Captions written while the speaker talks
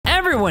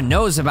everyone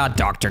knows about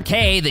Dr.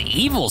 K, the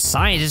evil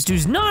scientist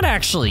who's not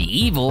actually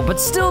evil, but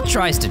still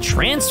tries to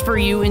transfer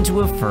you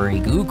into a furry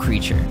goo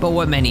creature. But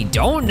what many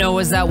don't know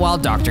is that while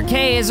Dr.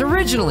 K is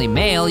originally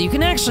male, you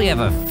can actually have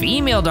a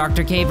female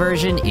Dr. K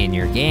version in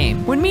your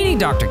game. When meeting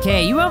Dr.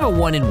 K, you have a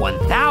 1 in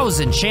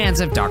 1,000 chance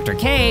of Dr.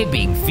 K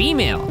being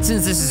female.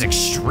 Since this is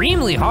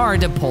extremely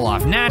hard to pull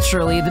off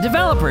naturally, the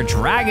developer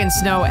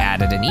Dragonsnow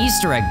added an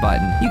Easter egg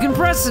button. You can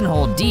press and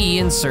hold D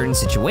in certain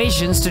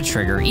situations to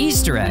trigger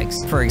Easter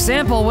eggs. For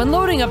example, when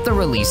loading up the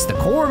Release the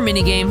Core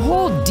minigame,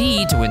 hold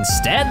D to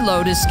instead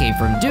load Escape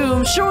from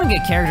Doom, showing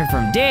a character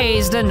from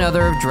Dazed,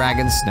 another of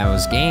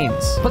Dragonsnow's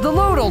games. But the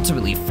load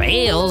ultimately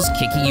fails,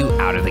 kicking you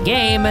out of the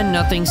game, and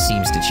nothing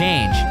seems to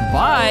change.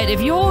 But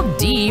if you hold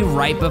D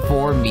right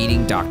before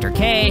meeting Dr.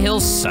 K, he'll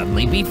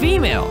suddenly be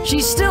female.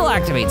 She still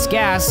activates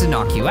gas to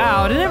knock you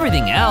out, and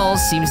everything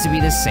else seems to be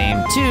the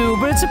same too,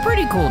 but it's a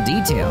pretty cool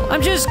detail.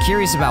 I'm just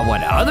curious about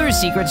what other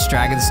secrets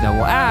Dragonsnow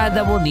will add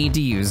that we'll need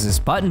to use this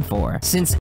button for, since